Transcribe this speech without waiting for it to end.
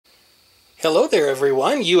Hello there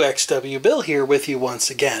everyone, uxwbill here with you once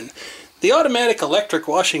again. The automatic electric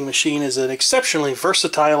washing machine is an exceptionally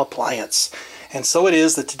versatile appliance, and so it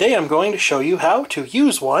is that today I'm going to show you how to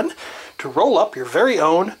use one to roll up your very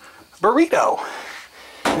own burrito.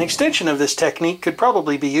 An extension of this technique could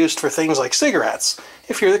probably be used for things like cigarettes,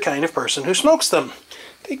 if you're the kind of person who smokes them.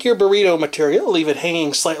 Take your burrito material, leave it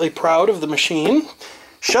hanging slightly proud of the machine,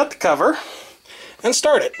 shut the cover, and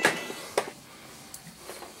start it.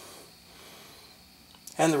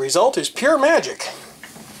 And the result is pure magic.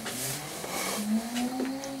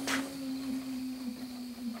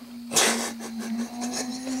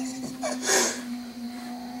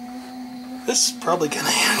 This is probably going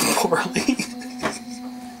to end poorly.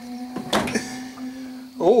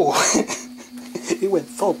 Oh, it went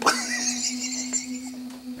thump.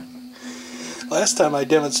 Last time I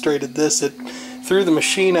demonstrated this, it threw the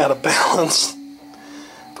machine out of balance.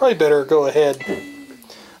 Probably better go ahead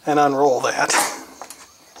and unroll that.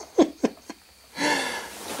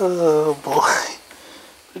 Oh boy,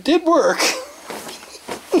 it did work.